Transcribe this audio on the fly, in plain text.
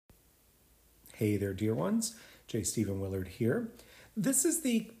Hey there, dear ones. J. Stephen Willard here. This is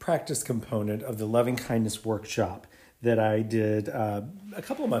the practice component of the Loving Kindness workshop that I did a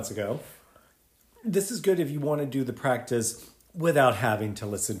couple of months ago. This is good if you want to do the practice without having to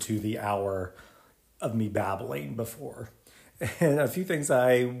listen to the hour of me babbling before. And a few things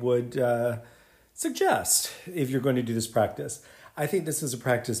I would suggest if you're going to do this practice. I think this is a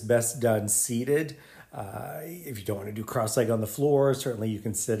practice best done seated. If you don't want to do cross-legged on the floor, certainly you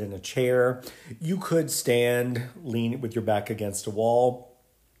can sit in a chair. You could stand, lean with your back against a wall.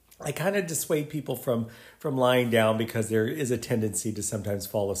 I kind of dissuade people from lying down because there is a tendency to sometimes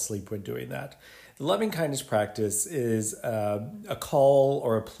fall asleep when doing that. The loving kindness practice is a call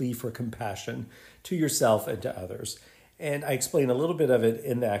or a plea for compassion to yourself and to others. And I explain a little bit of it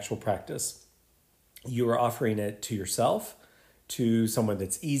in the actual practice. You are offering it to yourself, to someone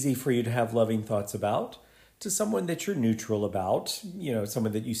that's easy for you to have loving thoughts about, to someone that you're neutral about,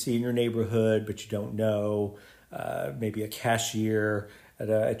 someone that you see in your neighborhood but you don't know, maybe a cashier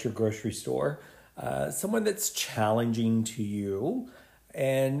at your grocery store, someone that's challenging to you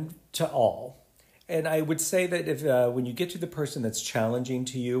and to all. And I would say that if when you get to the person that's challenging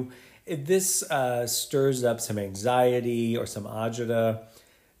to you, if this stirs up some anxiety or some agita,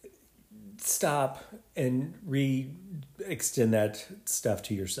 stop and extend that stuff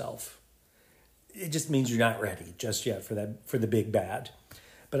to yourself. It just means you're not ready just yet for the big bad.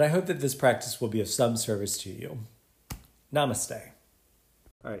 But I hope that this practice will be of some service to you. Namaste.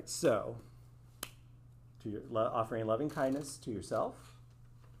 All right, so offering loving kindness to yourself,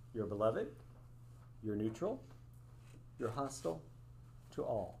 your beloved, your neutral, your hostile, to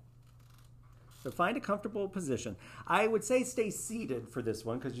all. So find a comfortable position. I would say stay seated for this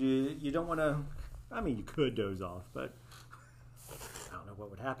one because you don't want to, you could doze off, but I don't know what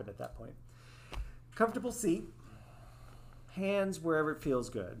would happen at that point. Comfortable seat, hands wherever it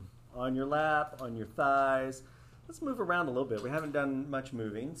feels good. On your lap, on your thighs. Let's move around a little bit. We haven't done much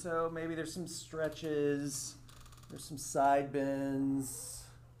moving, so maybe there's some stretches, there's some side bends,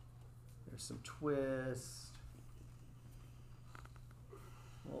 there's some twists.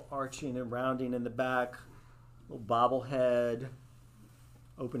 A little arching and rounding in the back, a little bobblehead,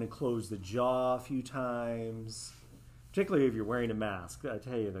 open and close the jaw a few times, particularly if you're wearing a mask. I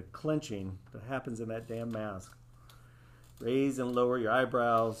tell you, the clenching that happens in that damn mask. Raise and lower your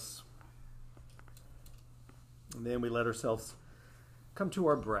eyebrows. And then we let ourselves come to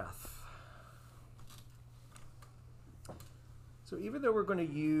our breath. So even though we're going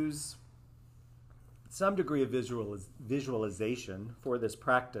to use some degree of visualization for this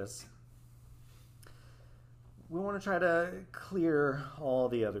practice, we want to try to clear all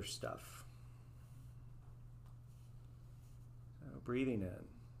the other stuff. So breathing in,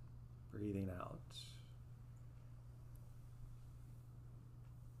 breathing out.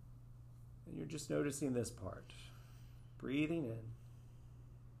 And you're just noticing this part. Breathing in,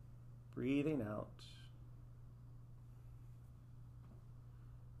 breathing out.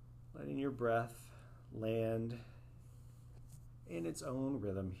 Letting your breath land in its own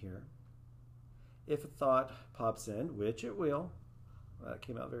rhythm here. If a thought pops in, which it will, that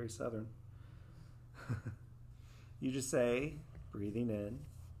came out very southern, you just say, breathing in,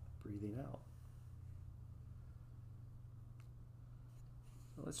 breathing out.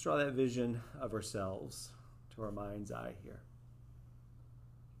 Let's draw that vision of ourselves to our mind's eye here.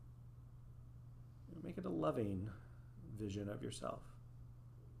 Make it a loving vision of yourself.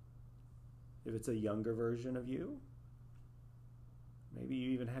 If it's a younger version of you, maybe you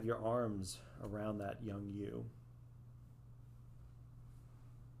even have your arms around that young you.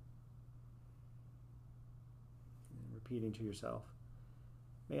 And repeating to yourself,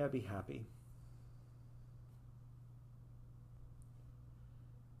 may I be happy.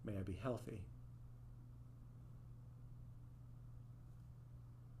 May I be healthy.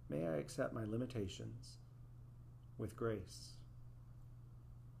 May I accept my limitations with grace.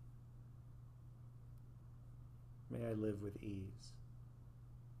 May I live with ease.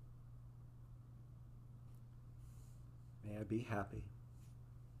 May I be happy.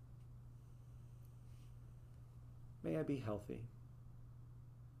 May I be healthy.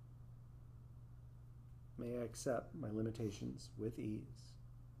 May I accept my limitations with ease.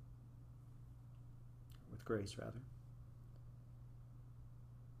 With grace, rather.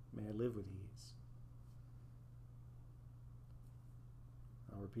 May I live with ease.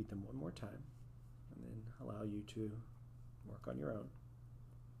 I'll repeat them one more time and then allow you to work on your own.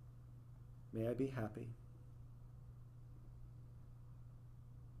 May I be happy.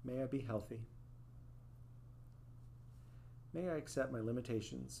 May I be healthy. May I accept my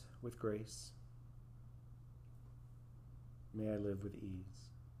limitations with grace. May I live with ease.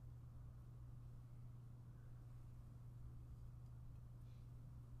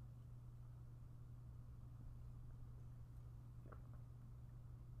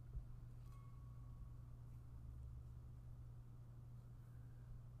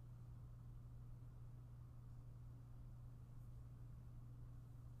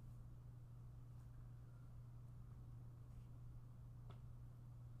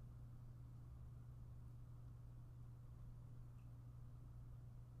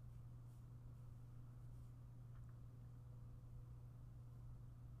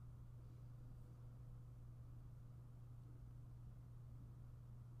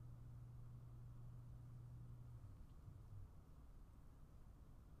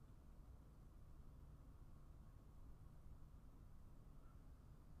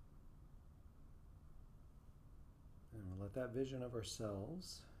 Let that vision of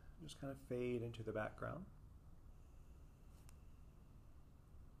ourselves just kind of fade into the background.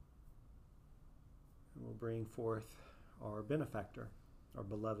 And we'll bring forth our benefactor, our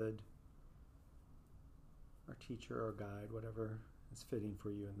beloved, our teacher, our guide, whatever is fitting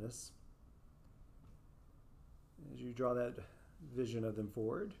for you in this. As you draw that vision of them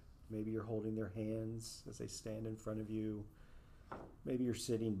forward, maybe you're holding their hands as they stand in front of you. Maybe you're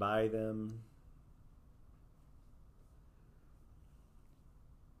sitting by them.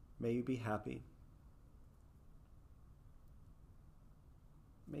 May you be happy.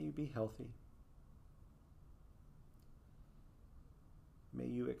 May you be healthy. May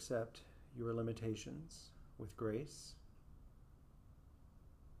you accept your limitations with grace.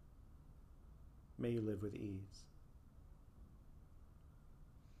 May you live with ease.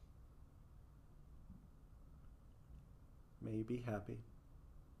 May you be happy.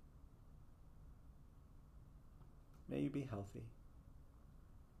 May you be healthy.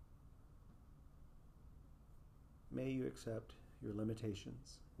 May you accept your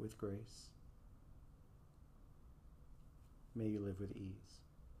limitations with grace. May you live with ease.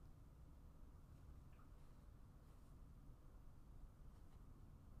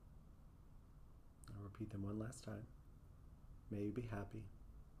 I'll repeat them one last time. May you be happy.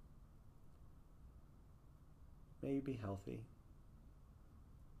 May you be healthy.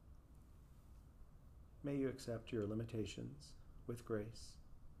 May you accept your limitations with grace.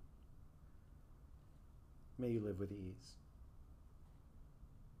 May you live with ease.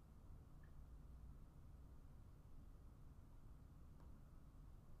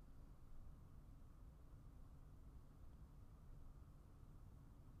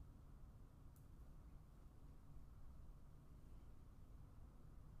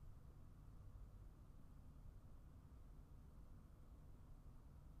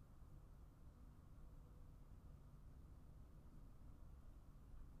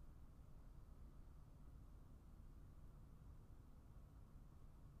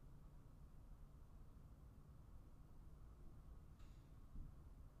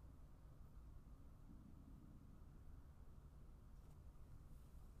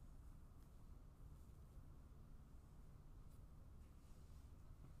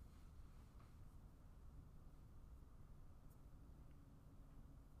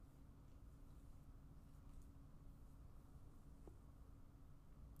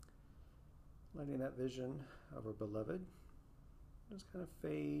 Letting that vision of our beloved just kind of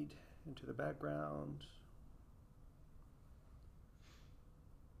fade into the background.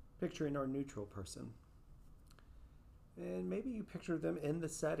 Picturing our neutral person. And maybe you picture them in the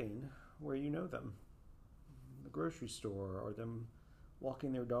setting where you know them. The grocery store, or them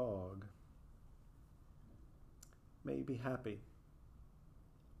walking their dog. May you be happy.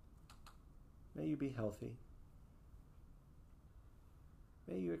 May you be healthy.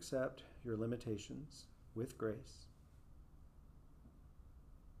 May you accept your limitations with grace.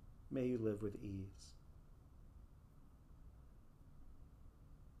 May you live with ease.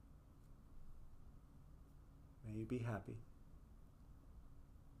 May you be happy.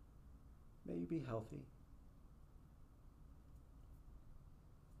 May you be healthy.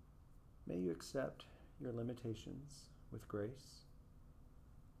 May you accept your limitations with grace.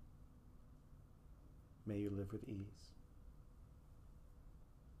 May you live with ease.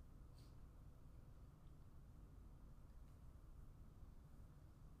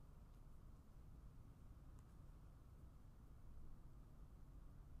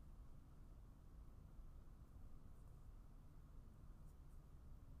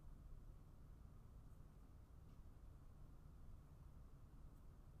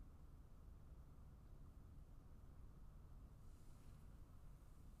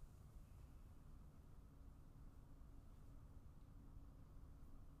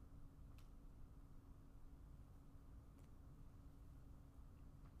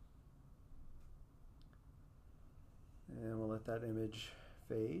 And we'll let that image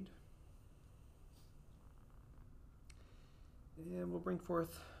fade. And we'll bring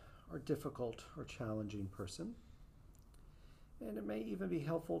forth our difficult or challenging person. And it may even be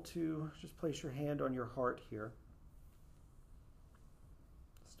helpful to just place your hand on your heart here.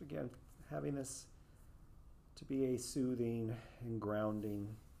 Just again, having this to be a soothing and grounding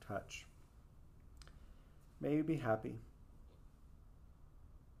touch. May you be happy.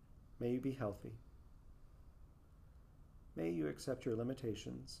 May you be healthy. May you accept your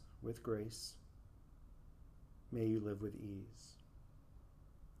limitations with grace. May you live with ease.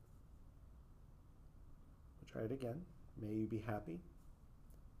 We'll try it again. May you be happy.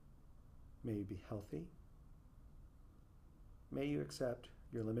 May you be healthy. May you accept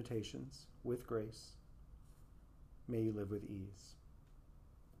your limitations with grace. may you live with ease.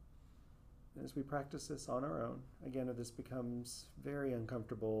 As we practice this on our own, again, if this becomes very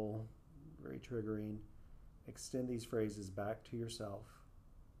uncomfortable, very triggering, extend these phrases back to yourself.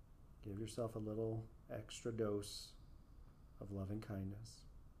 Give yourself a little extra dose of loving kindness.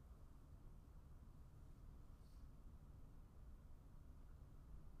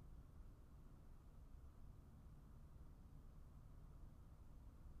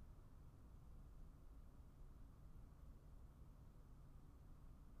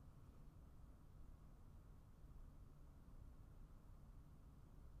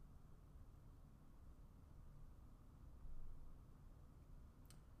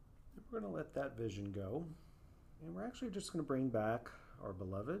 We're going to let that vision go. And we're actually just going to bring back our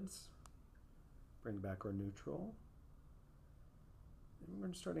beloveds, bring back our neutral. And we're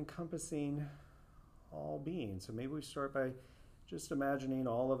going to start encompassing all beings. So maybe we start by just imagining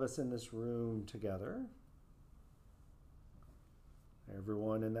all of us in this room together.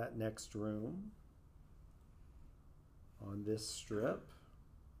 Everyone in that next room. On this strip,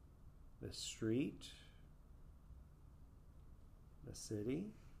 this street, the city,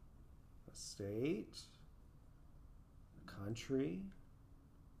 the state, the country,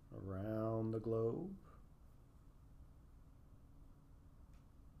 around the globe.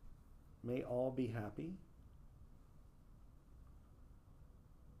 May all be happy.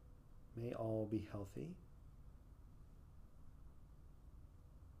 May all be healthy.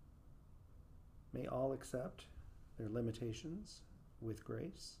 May all accept their limitations with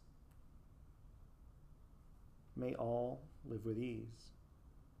grace. May all live with ease.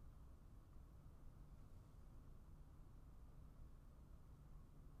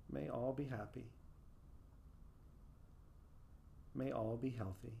 May all be happy. May all be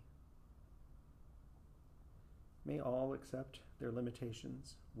healthy. May all accept their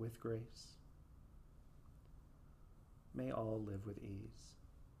limitations with grace. May all live with ease.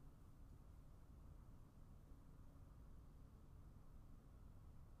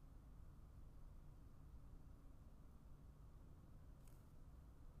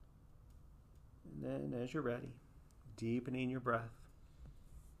 And then, as you're ready, deepening your breath.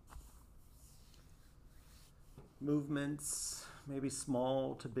 Movements, maybe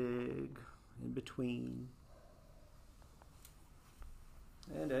small to big, in between.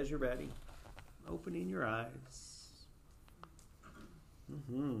 And as you're ready, opening your eyes.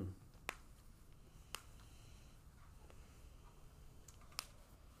 Wow.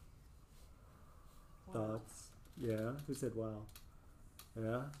 Thoughts? Yeah? Who said wow?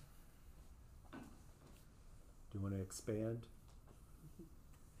 Yeah? Do you want to expand?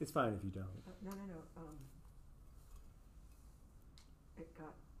 It's fine if you don't. No. It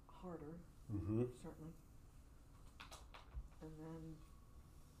got harder, certainly. And then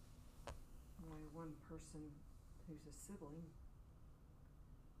my one person who's a sibling,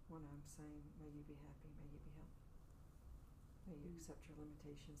 when I'm saying, may you be happy, may you be healthy, may you accept your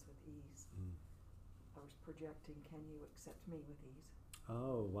limitations with ease. I was projecting, can you accept me with ease?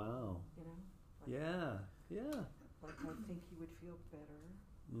 Oh, wow. You know? Yeah. Like I think you would feel better.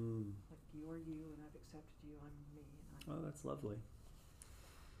 Like you are you and I've accepted you, I'm me. And Oh, that's lovely.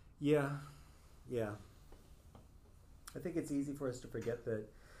 Yeah. I think it's easy for us to forget that,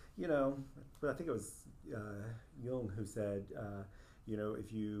 but I think it was Jung who said,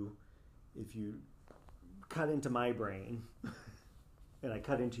 if you cut into my brain and I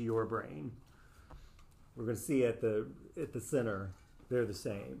cut into your brain, we're going to see at the center, they're the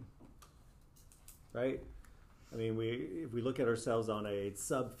same, right? I mean, if we look at ourselves on a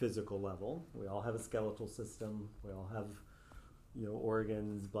sub-physical level, we all have a skeletal system, we all have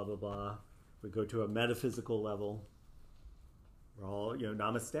organs, blah, blah, blah. We go to a metaphysical level. We're all,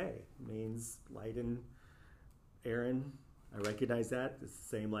 namaste means light in Aaron. I recognize that. It's the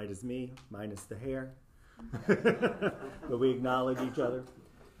same light as me, minus the hair. But we acknowledge each other.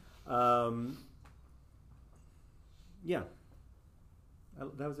 Yeah.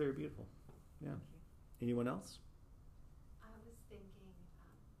 That was very beautiful. Yeah. Anyone else? I was thinking,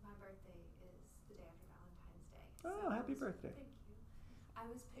 my birthday is the day after Valentine's Day. Oh, happy birthday. Thank you. I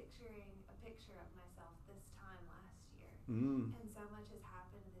was picturing a picture of myself this time last year. And so much has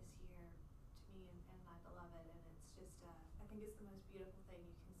happened this year to me and my beloved, and it's just, I think it's the most beautiful thing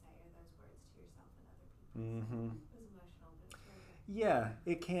you can say are those words to yourself and other people. So it was emotional, but it's very good. Yeah,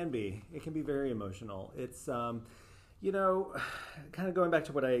 it can be. It can be very emotional. It's, kind of going back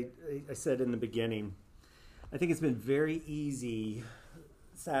to what I said in the beginning, I think it's been very easy,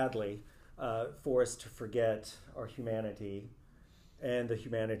 sadly, for us to forget our humanity and the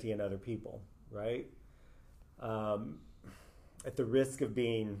humanity in other people, right? At the risk of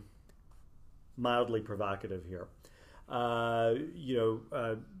being mildly provocative here.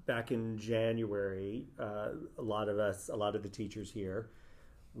 Back in January, a lot of the teachers here,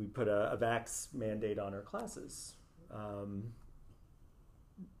 we put a vax mandate on our classes.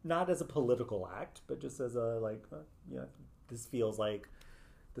 Not as a political act, but just as this feels like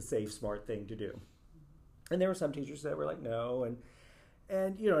the safe, smart thing to do. And there were some teachers that were like, no.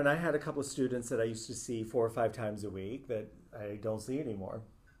 And I had a couple of students that I used to see 4 or 5 times a week that I don't see anymore.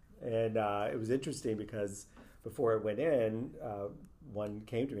 And it was interesting because before it went in, one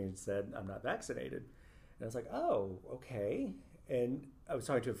came to me and said, I'm not vaccinated. And I was like, oh, okay. And I was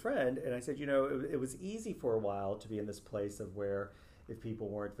talking to a friend, and I said, it was easy for a while to be in this place of where if people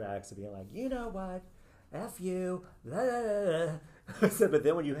weren't vaxxed, being like, you know what, F you, blah, blah, blah. I said, but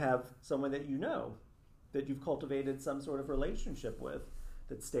then when you have someone that that you've cultivated some sort of relationship with,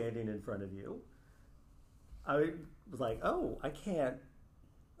 that's standing in front of you, I was like, I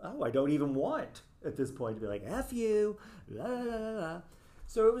don't even want at this point to be like, F you, blah, blah, blah, blah.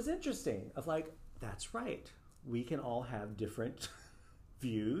 So it was interesting of like, that's right. We can all have different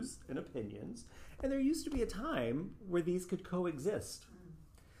views and opinions. And there used to be a time where these could coexist.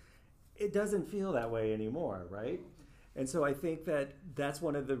 It doesn't feel that way anymore, right? And so I think that's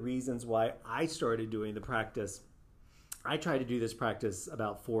one of the reasons why I started doing the practice. I try to do this practice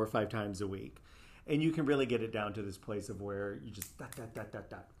about 4 or 5 times a week. And you can really get it down to this place of where you just dot, dot, dot, dot,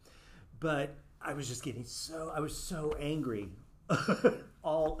 dot. But I was just I was so angry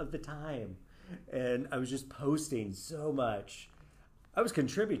all of the time. And I was just posting so much. I was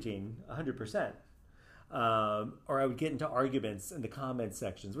contributing 100%. Or I would get into arguments in the comment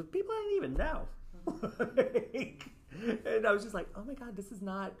sections with people I didn't even know. And I was just like, oh my God, this is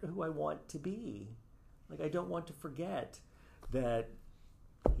not who I want to be. Like, I don't want to forget that,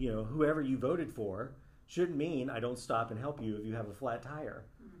 whoever you voted for shouldn't mean I don't stop and help you if you have a flat tire.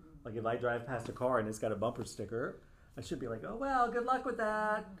 Like, if I drive past a car and it's got a bumper sticker, I should be like, oh, well, good luck with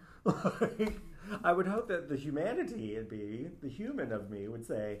that. I would hope that the human of me would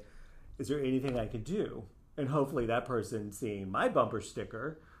say, is there anything I could do? And hopefully that person seeing my bumper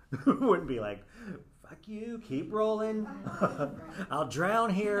sticker wouldn't be like, fuck you, keep rolling. I'll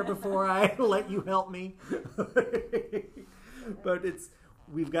drown here before I let you help me. But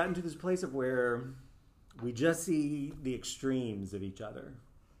we've gotten to this place of where we just see the extremes of each other.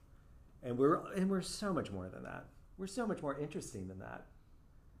 And we're so much more than that. We're so much more interesting than that.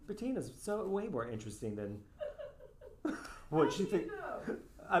 Bettina's way more interesting than what she thinks.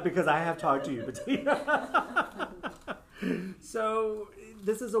 Because I have talked to you, Bettina. So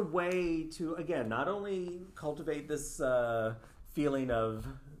this is a way to, again, not only cultivate this feeling of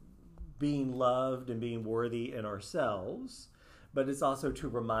being loved and being worthy in ourselves, but it's also to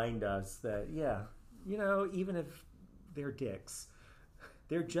remind us that, even if they're dicks,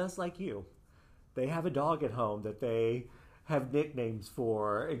 they're just like you. They have a dog at home that they have nicknames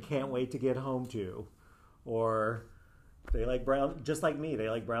for and can't wait to get home to. Or they like just like me, they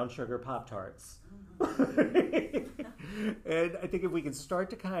like brown sugar Pop-Tarts. And I think if we can start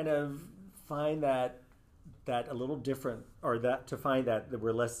to kind of find that a little different, or to find that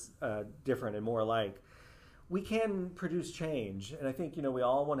we're less different and more alike, we can produce change. And I think, we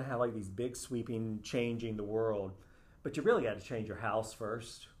all want to have like these big sweeping changing the world, but you really got to change your house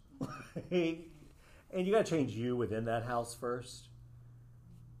first. And you got to change you within that house first.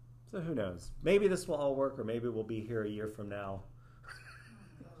 So who knows? Maybe this will all work, or maybe we'll be here a year from now.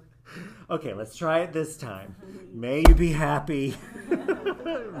 Okay, let's try it this time. May you be happy.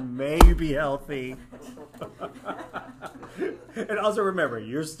 May you be healthy. And also remember,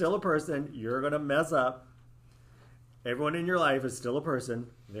 you're still a person. You're going to mess up. Everyone in your life is still a person.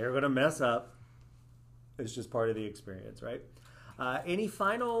 They're going to mess up. It's just part of the experience, right? Any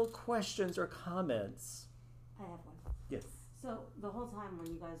final questions or comments? I have one. Yes. So the whole time when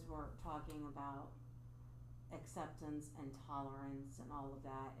you guys were talking about acceptance and tolerance and all of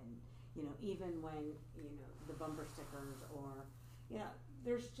that, and even when the bumper stickers, or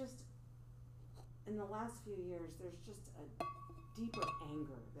there's just, in the last few years, there's just a deeper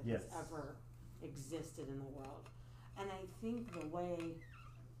anger that has ever existed in the world. And I think the way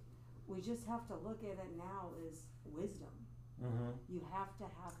we just have to look at it now is wisdom. Mm-hmm. You have to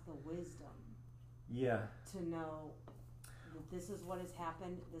have the wisdom to know that this is what has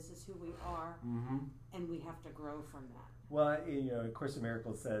happened, this is who we are, and we have to grow from that. Well, A Course in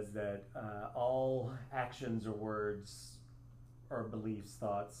Miracles says that all actions or words or beliefs,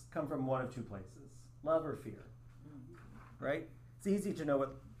 thoughts, come from one of two places, love or fear, right? It's easy to know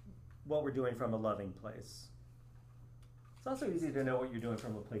what we're doing from a loving place. It's also easy to know what you're doing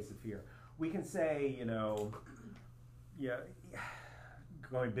from a place of fear. We can say,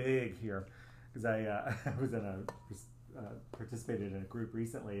 going big here, because I was in participated in a group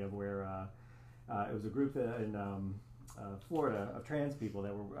recently of where it was a group in Florida of trans people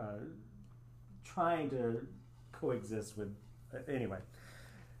that were trying to coexist with, anyway.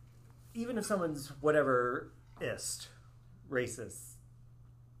 Even if someone's whatever-ist, racist,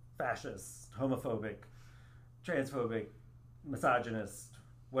 fascist, homophobic, transphobic, misogynist,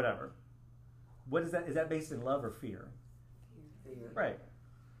 whatever, what is that? Is that based in love or fear? Fear. Right.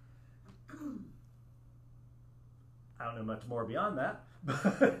 I don't know much more beyond that,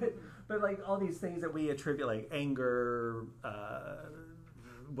 but like all these things that we attribute, like anger,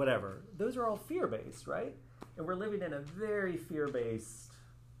 whatever, those are all fear-based, right? And we're living in a very fear-based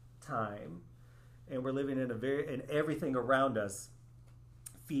time, and we're living in and everything around us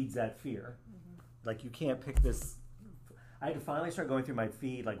feeds that fear. Like you can't pick this. I had to finally start going through my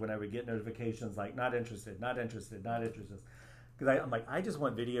feed, like when I would get notifications like not interested, not interested, not interested. Because I'm like, I just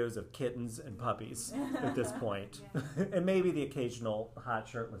want videos of kittens and puppies at this point. And maybe the occasional hot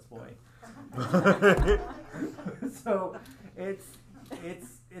shirtless boy. So it's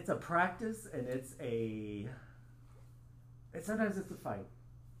a practice, and sometimes it's a fight.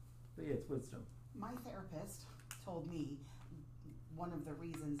 But yeah, it's wisdom. My therapist told me one of the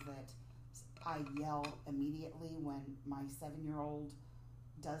reasons that I yell immediately when my 7-year-old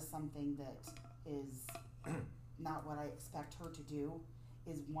does something that is not what I expect her to do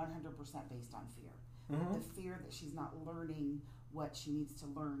is 100% based on fear. Mm-hmm. The fear that she's not learning what she needs to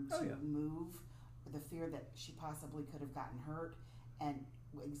learn to move, the fear that she possibly could have gotten hurt, and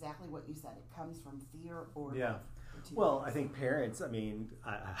exactly what you said, it comes from fear or love. Well, I think parents, I mean,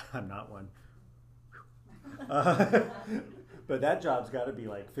 I'm not one. But that job's got to be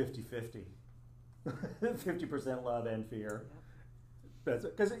like 50-50. 50% love and fear. Because,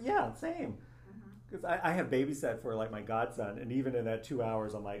 same. Because I have babysat for like my godson, and even in that 2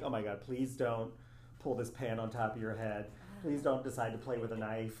 hours, I'm like, oh my God, please don't pull this pan on top of your head. Please don't decide to play with a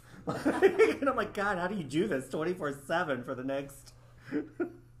knife. And I'm like, God, how do you do this 24/7 for the next,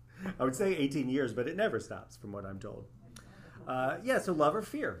 I would say 18 years, but it never stops from what I'm told. So love or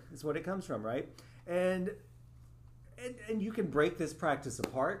fear is what it comes from, right? And you can break this practice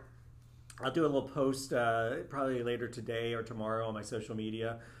apart. I'll do a little post probably later today or tomorrow on my social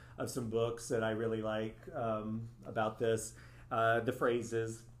media of some books that I really like about this, the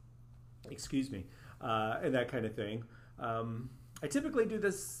phrases, and that kind of thing. I typically do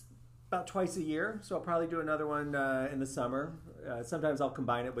this about twice a year, so I'll probably do another one in the summer. Sometimes I'll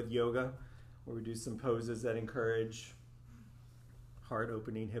combine it with yoga, where we do some poses that encourage heart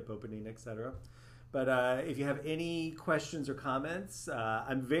opening, hip opening, etc. But if you have any questions or comments,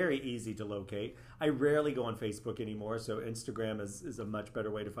 I'm very easy to locate. I rarely go on Facebook anymore, so Instagram is a much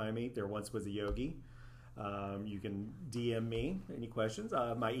better way to find me. There once was a yogi. You can DM me any questions.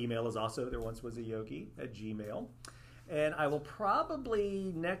 My email is also thereoncewasayogi@gmail. And I will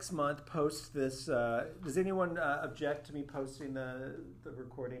probably next month post this. Does anyone object to me posting the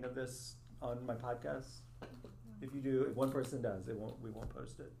recording of this on my podcast? If you do, if one person does, we won't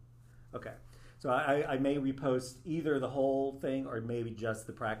post it. Okay. So I may repost either the whole thing or maybe just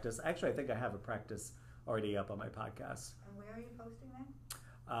the practice. Actually, I think I have a practice already up on my podcast. And where are you posting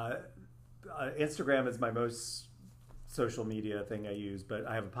that? Instagram is my most social media thing I use, but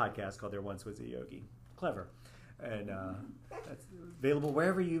I have a podcast called There Once Was a Yogi. Clever. And that's available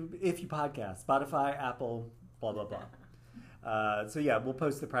wherever if you podcast. Spotify, Apple, blah, blah, blah. We'll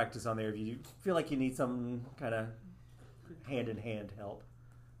post the practice on there if you feel like you need some kind of hand-in-hand help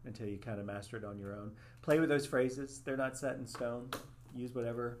until you kind of master it on your own. Play with those phrases. They're not set in stone. Use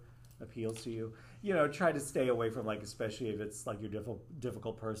whatever appeals to you. Try to stay away from, like, especially if it's like your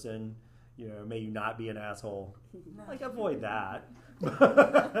difficult person, may you not be an asshole. Like, avoid that.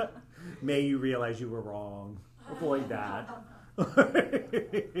 May you realize you were wrong. Avoid that.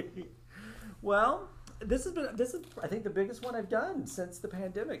 Well, this is I think the biggest one I've done since the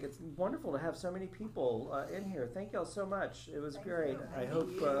pandemic. It's wonderful to have so many people in here. Thank y'all so much. It was great. I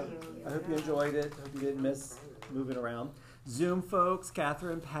hope you enjoyed it. Hope you didn't miss moving around. Zoom folks,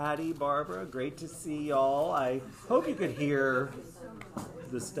 Catherine, Patty, Barbara, great to see y'all. I hope you could hear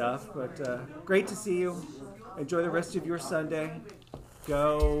the stuff, but great to see you. Enjoy the rest of your Sunday.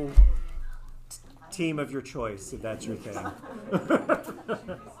 Go team of your choice, if that's your thing.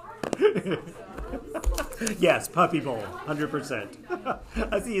 Yes, Puppy Bowl, 100%.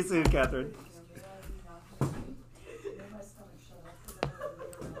 I'll see you soon, Catherine.